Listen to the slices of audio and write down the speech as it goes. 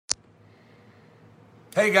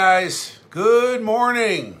Hey guys, good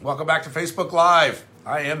morning. Welcome back to Facebook Live.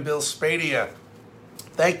 I am Bill Spadea.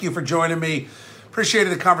 Thank you for joining me.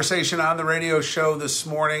 Appreciated the conversation on the radio show this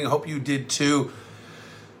morning. Hope you did too.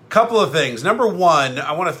 Couple of things. Number one,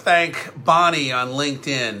 I want to thank Bonnie on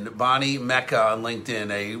LinkedIn, Bonnie Mecca on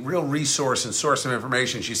LinkedIn, a real resource and source of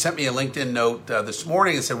information. She sent me a LinkedIn note this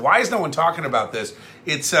morning and said, why is no one talking about this?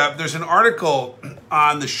 There's an article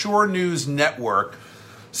on the Shore News Network.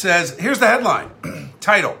 Says, here's the headline,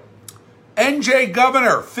 title, NJ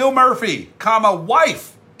Governor Phil Murphy,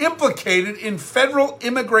 wife implicated in federal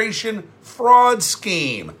immigration fraud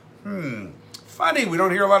scheme. Funny, we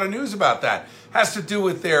don't hear a lot of news about that. Has to do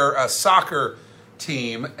with their soccer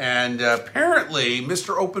team, and apparently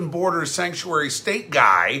Mr. Open Borders Sanctuary State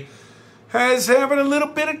guy has having a little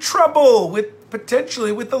bit of trouble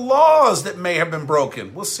potentially with the laws that may have been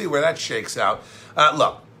broken. We'll see where that shakes out.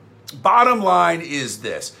 Look. Bottom line is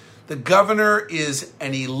this. The governor is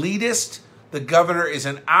an elitist. The governor is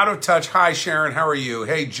an out-of-touch. Hi, Sharon. How are you?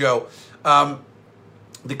 Hey, Joe.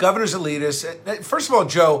 The governor's elitist. First of all,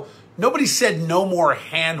 Joe, nobody said no more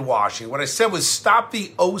hand washing. What I said was stop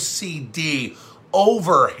the OCD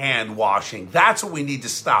over hand washing. That's what we need to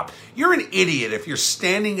stop. You're an idiot if you're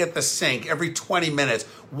standing at the sink every 20 minutes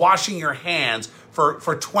washing your hands for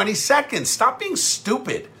 20 seconds. Stop being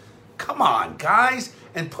stupid. Come on, guys.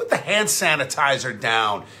 And put the hand sanitizer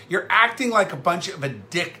down. You're acting like a bunch of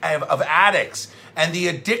addicts. And the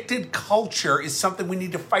addicted culture is something we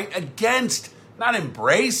need to fight against, not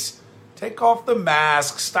embrace. Take off the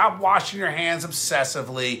mask. Stop washing your hands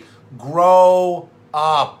obsessively. Grow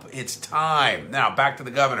up. It's time. Now, back to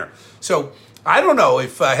the governor. So, I don't know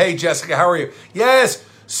if, hey, Jessica, how are you? Yes,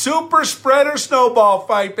 super spreader snowball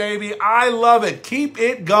fight, baby. I love it. Keep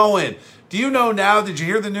it going. Do you know now, did you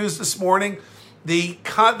hear the news this morning? The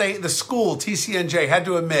school, TCNJ, had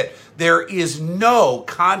to admit there is no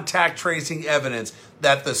contact tracing evidence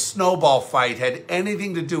that the snowball fight had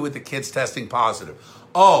anything to do with the kids testing positive.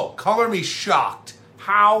 Oh, color me shocked.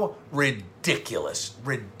 How ridiculous.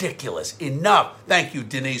 Ridiculous. Enough. Thank you,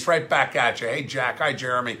 Denise. Right back at you. Hey, Jack. Hi,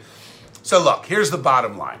 Jeremy. So look, here's the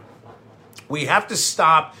bottom line. We have to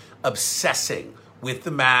stop obsessing with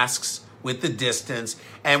the masks, with the distance,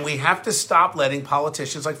 and we have to stop letting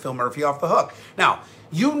politicians like Phil Murphy off the hook. Now,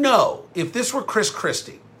 you know, if this were Chris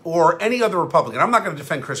Christie or any other Republican, I'm not going to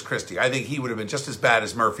defend Chris Christie. I think he would have been just as bad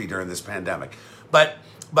as Murphy during this pandemic. But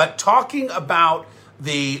talking about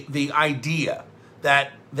the idea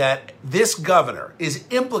that this governor is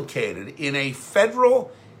implicated in a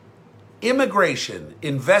federal immigration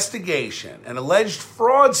investigation, an alleged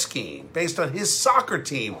fraud scheme based on his soccer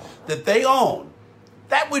team that they own,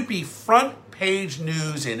 that would be front page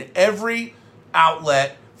news in every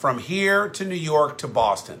outlet from here to New York to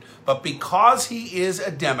Boston. But because he is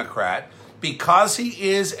a Democrat, because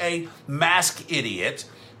he is a mask idiot,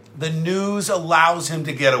 the news allows him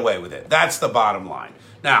to get away with it. That's the bottom line.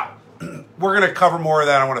 Now, we're going to cover more of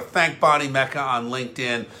that. I want to thank Bonnie Mecca on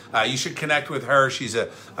LinkedIn. You should connect with her. She's a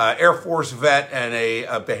Air Force vet and a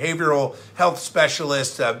behavioral health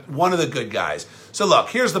specialist, one of the good guys. So look,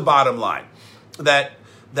 here's the bottom line.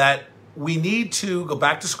 That we need to go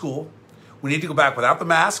back to school. We need to go back without the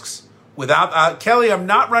masks, without Kelly, I'm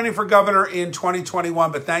not running for governor in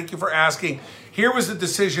 2021, but thank you for asking. Here was the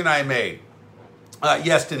decision I made.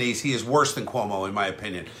 Yes, Denise, he is worse than Cuomo, in my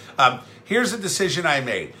opinion. Here's the decision I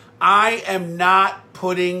made. I am not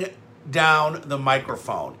putting down the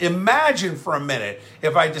microphone. Imagine for a minute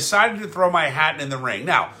if I decided to throw my hat in the ring.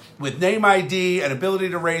 Now, with name ID and ability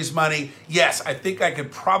to raise money, yes, I think I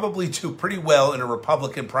could probably do pretty well in a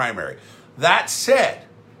Republican primary. That said,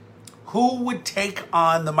 who would take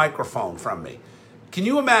on the microphone from me? Can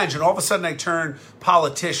you imagine all of a sudden I turn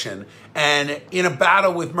politician and in a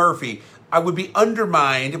battle with Murphy, I would be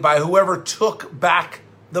undermined by whoever took back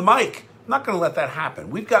the mic? I'm not going to let that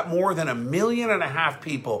happen. We've got more than 1.5 million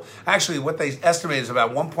people. Actually, what they estimate is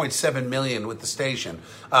about 1.7 million with the station.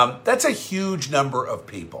 That's a huge number of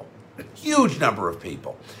people. Huge number of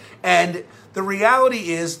people. And the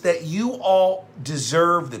reality is that you all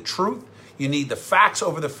deserve the truth. You need the facts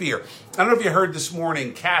over the fear. I don't know if you heard this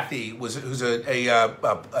morning, Kathy, who's a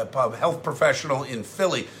health professional in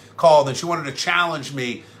Philly, called and she wanted to challenge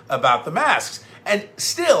me about the masks. And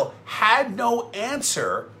still had no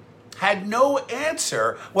answer.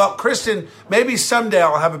 Well, Kristen, maybe someday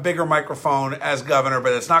I'll have a bigger microphone as governor,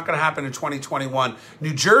 but it's not going to happen in 2021.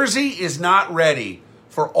 New Jersey is not ready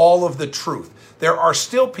for all of the truth. There are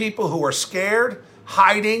still people who are scared,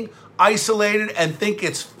 hiding, isolated, and think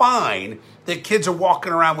it's fine that kids are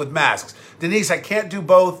walking around with masks. Denise, I can't do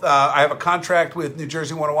both. I have a contract with New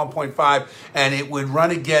Jersey 101.5, and it would run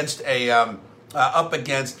against a up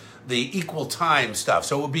against the equal time stuff.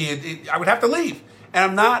 So it would be, I would have to leave. And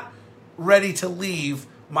I'm not ready to leave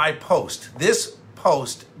my post. This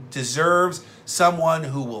post deserves someone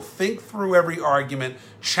who will think through every argument,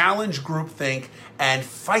 challenge groupthink, and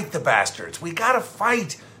fight the bastards. We got to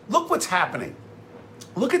fight. Look what's happening.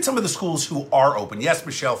 Look at some of the schools who are open. Yes,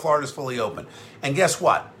 Michelle, Florida's fully open. And guess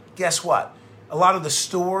what? Guess what? A lot of the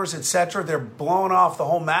stores, etc., they're blowing off the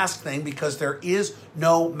whole mask thing because there is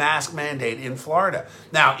no mask mandate in Florida.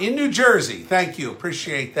 Now, in New Jersey, thank you,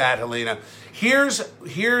 appreciate that, Helena. Here's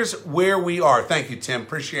where we are. Thank you, Tim,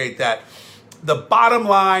 appreciate that. The bottom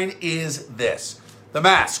line is this. The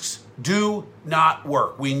masks do not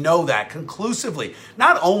work. We know that conclusively.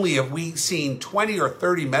 Not only have we seen 20 or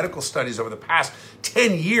 30 medical studies over the past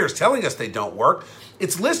 10 years telling us they don't work,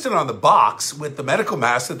 it's listed on the box with the medical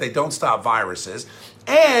masks that they don't stop viruses.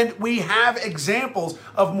 And we have examples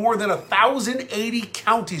of more than 1,080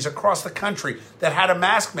 counties across the country that had a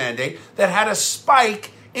mask mandate that had a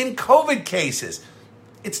spike in COVID cases.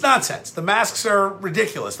 It's nonsense. The masks are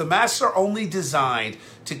ridiculous. The masks are only designed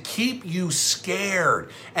to keep you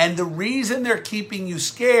scared. And the reason they're keeping you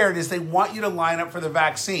scared is they want you to line up for the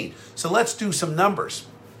vaccine. So let's do some numbers.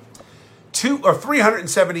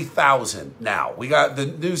 370,000 now. We got the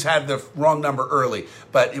news had the wrong number early,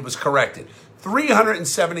 but it was corrected.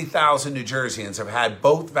 370,000 New Jerseyans have had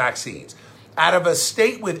both vaccines. Out of a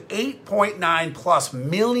state with 8.9 plus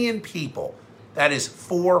million people, that is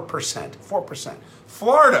 4%. 4%.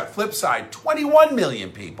 Florida, flip side, 21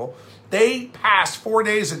 million people. They passed 4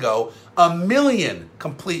 days ago 1 million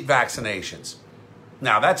complete vaccinations.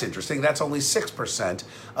 Now, that's interesting. That's only 6%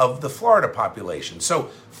 of the Florida population. So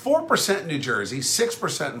 4% in New Jersey,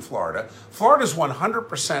 6% in Florida. Florida's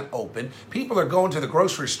 100% open. People are going to the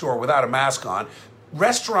grocery store without a mask on.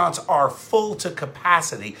 Restaurants are full to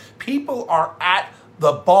capacity. People are at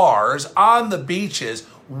the bars, on the beaches.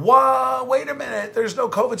 What? Wait a minute. There's no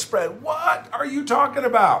COVID spread. What are you talking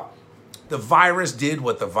about? The virus did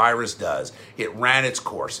what the virus does. It ran its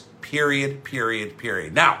course. Period, period,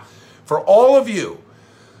 period. Now, for all of you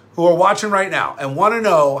who are watching right now and want to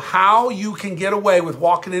know how you can get away with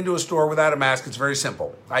walking into a store without a mask, it's very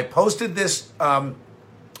simple. I posted this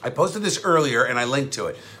earlier and I linked to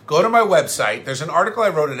it. Go to my website. There's an article I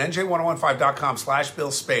wrote at nj1015.com/Bill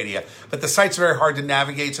Spadea, but the site's very hard to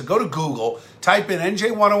navigate. So go to Google, type in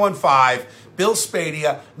NJ1015, Bill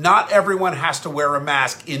Spadea. Not everyone has to wear a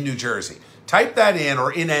mask in New Jersey. Type that in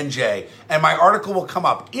or in NJ and my article will come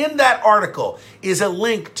up. In that article is a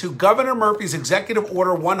link to Governor Murphy's Executive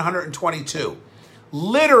Order 122.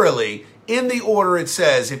 Literally, in the order it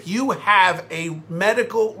says, if you have a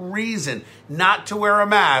medical reason not to wear a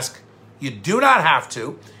mask, you do not have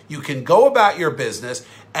to. You can go about your business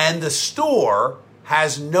and the store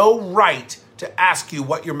has no right to ask you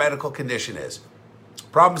what your medical condition is.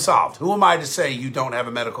 Problem solved. Who am I to say you don't have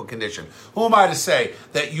a medical condition? Who am I to say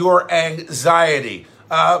that your anxiety?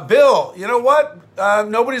 Bill, you know what?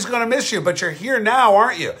 Nobody's going to miss you, but you're here now,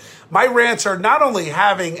 aren't you? My rants are not only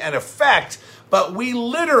having an effect, but we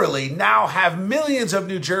literally now have millions of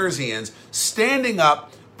New Jerseyans standing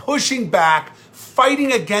up, pushing back,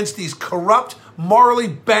 fighting against these corrupt, morally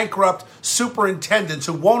bankrupt superintendents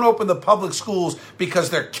who won't open the public schools because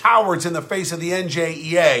they're cowards in the face of the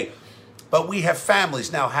NJEA. But we have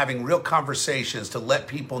families now having real conversations to let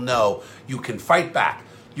people know you can fight back.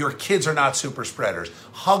 Your kids are not super spreaders.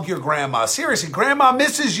 Hug your grandma. Seriously, grandma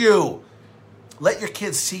misses you. Let your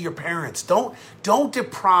kids see your parents. Don't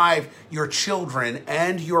deprive your children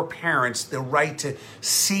and your parents the right to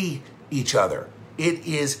see each other. It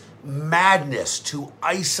is madness to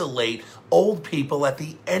isolate old people at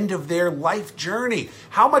the end of their life journey.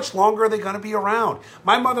 How much longer are they going to be around?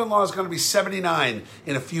 My mother-in-law is going to be 79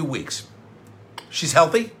 in a few weeks. She's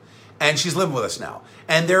healthy and she's living with us now.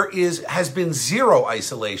 And there has been zero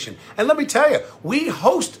isolation. And let me tell you, we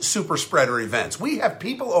host super spreader events. We have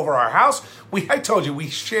people over our house. I told you, we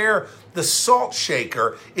share the salt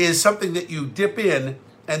shaker is something that you dip in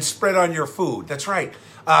and spread on your food. That's right.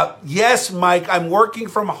 Yes, Mike, I'm working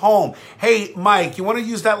from home. Hey, Mike, you want to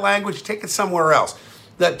use that language? Take it somewhere else.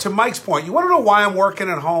 To Mike's point, you want to know why I'm working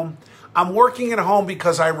at home? I'm working at home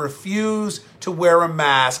because I refuse to wear a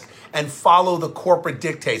mask and follow the corporate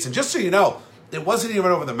dictates. And just so you know, it wasn't even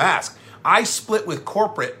over the mask. I split with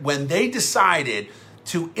corporate when they decided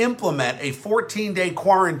to implement a 14-day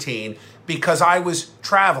quarantine because I was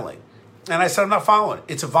traveling. And I said, I'm not following it.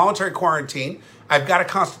 It's a voluntary quarantine. I've got a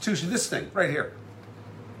constitution. This thing right here.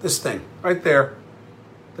 This thing right there.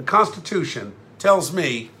 The Constitution tells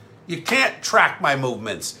me you can't track my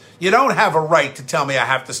movements. You don't have a right to tell me I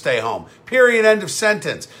have to stay home. Period. End of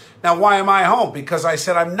sentence. Now, why am I home? Because I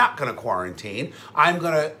said I'm not going to quarantine. I'm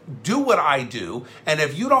going to do what I do. And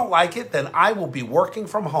if you don't like it, then I will be working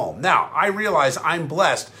from home. Now, I realize I'm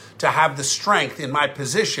blessed to have the strength in my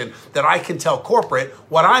position that I can tell corporate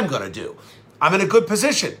what I'm going to do. I'm in a good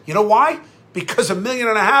position. You know why? Because 1.5 million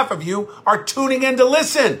of you are tuning in to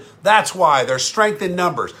listen. That's why there's strength in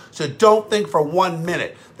numbers. So don't think for 1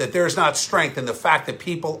 minute that there's not strength in the fact that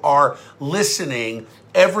people are listening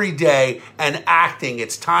every day and acting.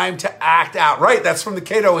 It's time to act out. Right, that's from the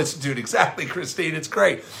Cato Institute. Exactly, Christine. It's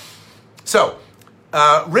great. So,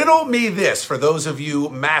 riddle me this for those of you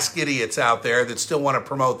mask idiots out there that still want to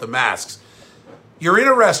promote the masks. You're in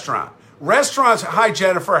a restaurant. Restaurants, hi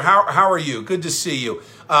Jennifer, how are you? Good to see you.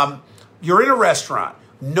 You're in a restaurant,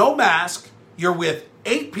 no mask, you're with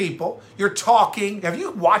 8 people, you're talking. Have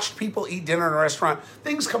you watched people eat dinner in a restaurant?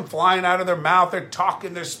 Things come flying out of their mouth, they're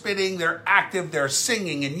talking, they're spitting, they're active, they're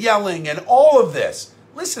singing and yelling and all of this.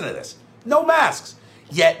 Listen to this, no masks,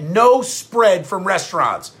 yet no spread from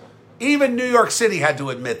restaurants. Even New York City had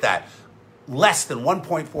to admit that. Less than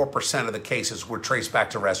 1.4% of the cases were traced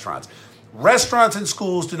back to restaurants. Restaurants and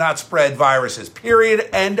schools do not spread viruses, period,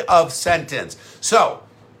 end of sentence. So,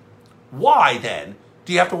 why then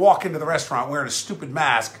do you have to walk into the restaurant wearing a stupid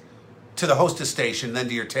mask to the hostess station, then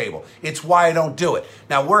to your table? It's why I don't do it.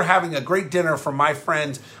 Now, we're having a great dinner from my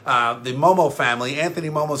friends, the Momo family. Anthony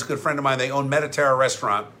Momo's a good friend of mine. They own Mediterra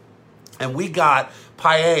restaurant. And we got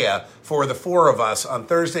paella for the 4 of us on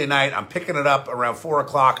Thursday night. I'm picking it up around 4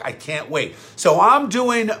 o'clock. I can't wait. So I'm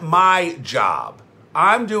doing my job.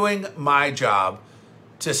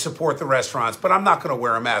 To support the restaurants, but I'm not going to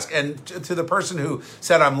wear a mask. And to the person who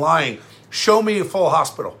said I'm lying, show me a full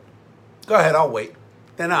hospital. Go ahead, I'll wait.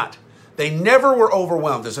 They're not. They never were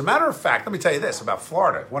overwhelmed. As a matter of fact, let me tell you this about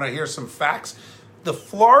Florida. Want to hear some facts? The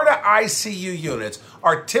Florida ICU units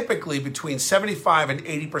are typically between 75 and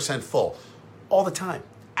 80% full all the time.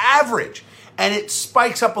 Average. And it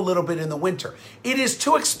spikes up a little bit in the winter. It is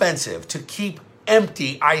too expensive to keep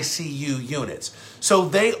empty ICU units. So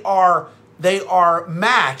they are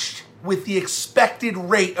matched with the expected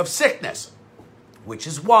rate of sickness, which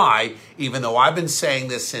is why, even though I've been saying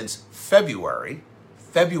this since February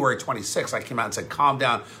 26th, I came out and said, calm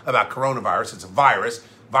down about coronavirus. It's a virus.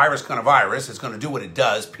 Virus kind of virus. It's going to do what it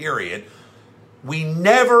does, period. We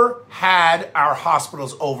never had our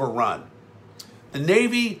hospitals overrun. The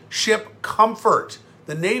Navy ship Comfort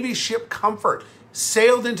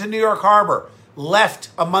sailed into New York Harbor, left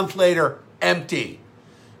a month later empty.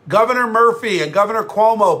 Governor Murphy and Governor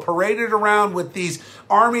Cuomo paraded around with these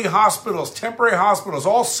Army hospitals, temporary hospitals,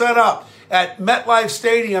 all set up at MetLife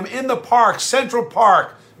Stadium, in the park, Central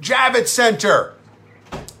Park, Javits Center.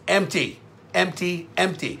 Empty.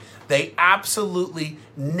 They absolutely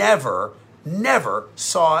never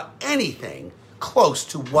saw anything close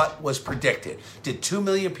to what was predicted. Did 2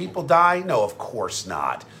 million people die? No, of course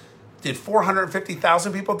not. Did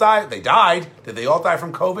 450,000 people die? They died. Did they all die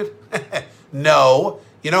from COVID? No.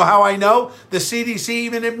 You know how I know? The CDC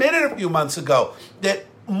even admitted a few months ago that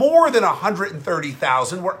more than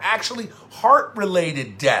 130,000 were actually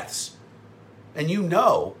heart-related deaths. And you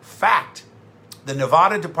know, fact, the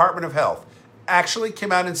Nevada Department of Health actually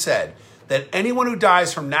came out and said that anyone who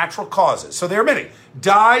dies from natural causes, so they're admitting,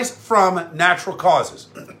 dies from natural causes,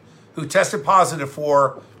 who tested positive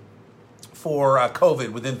for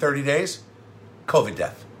COVID within 30 days, COVID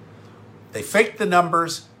death. They faked the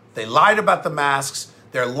numbers. They lied about the masks.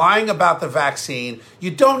 They're lying about the vaccine.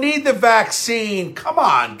 You don't need the vaccine. Come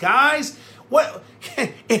on, guys. What?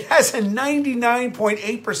 It has a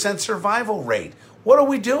 99.8% survival rate. What are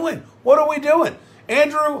we doing?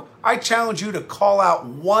 Andrew, I challenge you to call out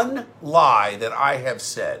one lie that I have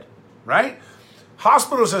said, right?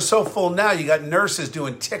 Hospitals are so full now, you got nurses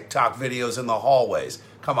doing TikTok videos in the hallways.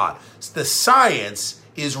 Come on. The science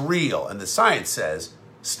is real, and the science says,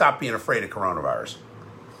 stop being afraid of coronavirus.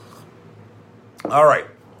 All right,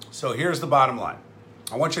 so here's the bottom line.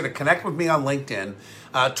 I want you to connect with me on LinkedIn.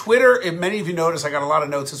 Twitter, if many of you notice, I got a lot of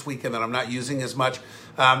notes this weekend that I'm not using as much.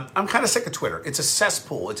 I'm kind of sick of Twitter. It's a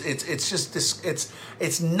cesspool. It's just this.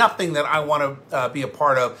 It's nothing that I want to be a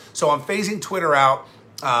part of. So I'm phasing Twitter out.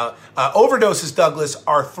 Overdoses, Douglas,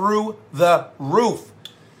 are through the roof.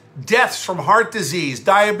 Deaths from heart disease,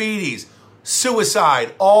 diabetes,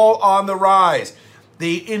 suicide, all on the rise.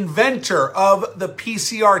 The inventor of the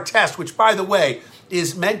PCR test, which, by the way,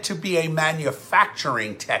 is meant to be a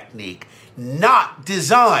manufacturing technique, not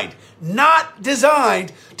designed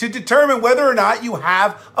to determine whether or not you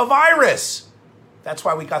have a virus. That's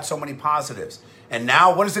why we got so many positives. And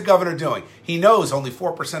now, what is the governor doing? He knows only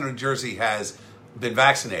 4% of New Jersey has been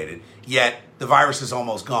vaccinated, yet the virus is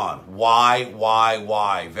almost gone.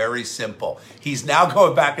 Why? Very simple. He's now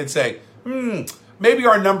going back and saying, maybe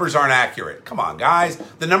our numbers aren't accurate. Come on, guys.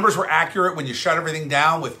 The numbers were accurate when you shut everything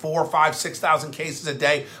down with 4, 5, 6,000 cases a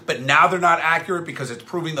day, but now they're not accurate because it's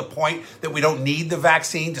proving the point that we don't need the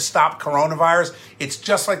vaccine to stop coronavirus. It's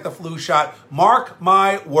just like the flu shot. Mark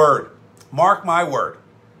my word. Mark my word.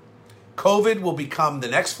 COVID will become the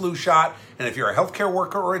next flu shot, and if you're a healthcare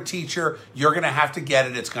worker or a teacher, you're going to have to get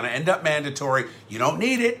it. It's going to end up mandatory. You don't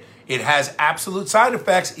need it. It has absolute side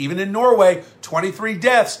effects. Even in Norway, 23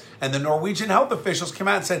 deaths, and the Norwegian health officials came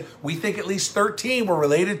out and said, we think at least 13 were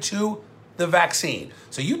related to the vaccine.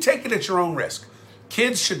 So you take it at your own risk.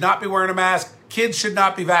 Kids should not be wearing a mask. Kids should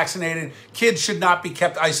not be vaccinated. Kids should not be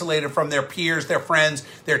kept isolated from their peers, their friends,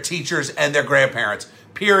 their teachers, and their grandparents.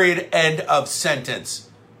 Period. End of sentence.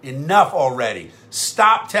 Enough already.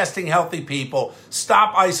 Stop testing healthy people.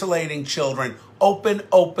 Stop isolating children. Open.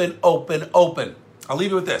 I'll leave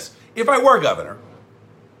you with this. If I were governor,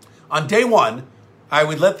 on day one, I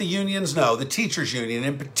would let the unions know, the teachers union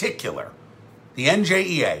in particular, the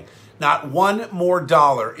NJEA, not one more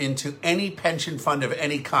dollar into any pension fund of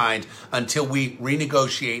any kind until we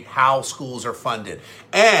renegotiate how schools are funded.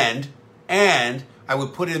 And I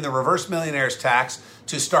would put in the reverse millionaires tax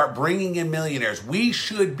to start bringing in millionaires. We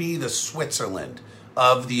should be the Switzerland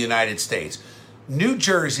of the United States. New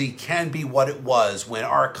Jersey can be what it was when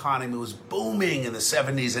our economy was booming in the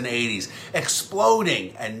 70s and 80s,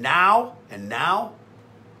 exploding. And now,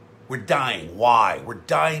 we're dying. Why? We're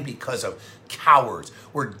dying because of cowards.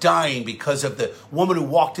 We're dying because of the woman who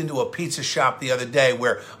walked into a pizza shop the other day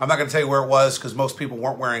where, I'm not going to tell you where it was because most people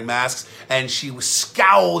weren't wearing masks, and she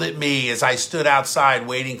scowled at me as I stood outside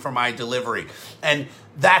waiting for my delivery. And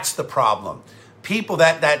that's the problem. People,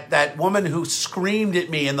 that woman who screamed at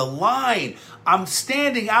me in the line, I'm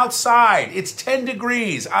standing outside. It's 10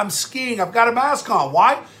 degrees. I'm skiing. I've got a mask on.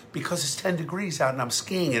 Why? Because it's 10 degrees out and I'm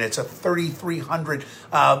skiing and it's a 3,300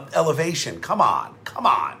 elevation. Come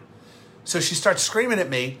on. So she starts screaming at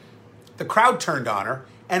me. The crowd turned on her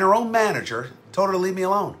and her own manager told her to leave me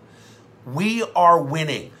alone. We are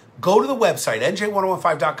winning. Go to the website,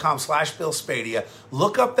 nj1015.com/Bill Spadea.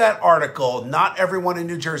 Look up that article. Not everyone in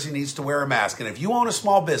New Jersey needs to wear a mask. And if you own a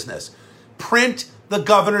small business, print the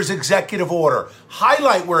governor's executive order.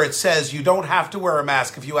 Highlight where it says you don't have to wear a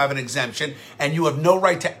mask if you have an exemption, and you have no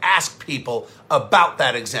right to ask people about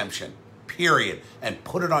that exemption, period. And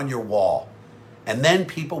put it on your wall. And then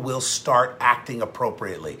people will start acting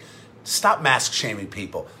appropriately. Stop mask shaming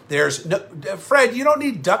people. There's no, Fred, you don't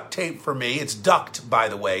need duct tape for me. It's duct, by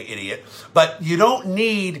the way, idiot. But you don't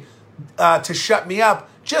need to shut me up.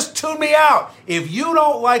 Just tune me out. If you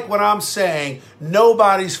don't like what I'm saying,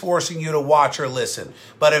 nobody's forcing you to watch or listen.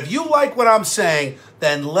 But if you like what I'm saying,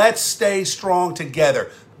 then let's stay strong together.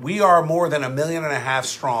 We are more than 1.5 million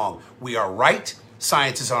strong. We are right.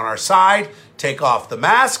 Science is on our side. Take off the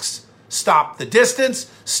masks. Stop the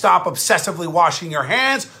distance. Stop obsessively washing your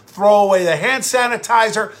hands. Throw away the hand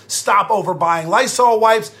sanitizer. Stop overbuying Lysol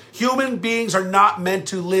wipes. Human beings are not meant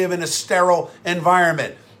to live in a sterile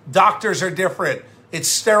environment. Doctors are different. It's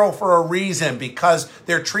sterile for a reason, because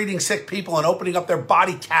they're treating sick people and opening up their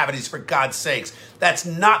body cavities, for God's sakes. That's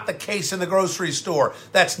not the case in the grocery store.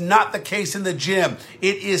 That's not the case in the gym.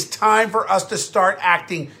 It is time for us to start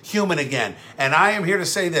acting human again. And I am here to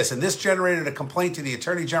say this, and this generated a complaint to the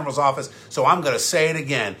Attorney General's office, so I'm going to say it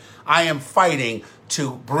again. I am fighting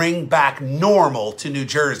to bring back normal to New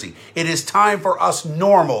Jersey. It is time for us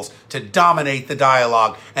normals to dominate the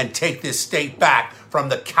dialogue and take this state back from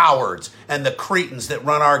the cowards and the cretins that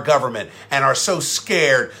run our government and are so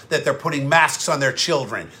scared that they're putting masks on their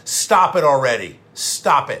children. Stop it already.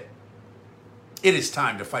 Stop it. It is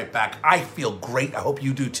time to fight back. I feel great. I hope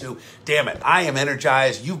you do too. Damn it. I am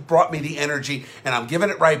energized. You've brought me the energy and I'm giving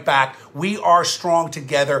it right back. We are strong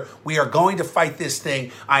together. We are going to fight this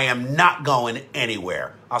thing. I am not going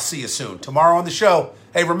anywhere. I'll see you soon. Tomorrow on the show.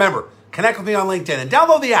 Hey, remember, connect with me on LinkedIn and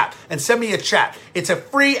download the app and send me a chat. It's a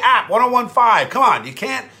free app, 1015. Come on, you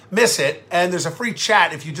can't miss it. And there's a free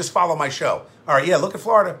chat if you just follow my show. All right, yeah, look at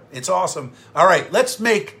Florida. It's awesome. All right, let's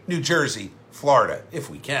make New Jersey Florida, if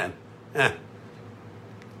we can.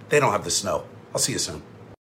 They don't have the snow. I'll see you soon.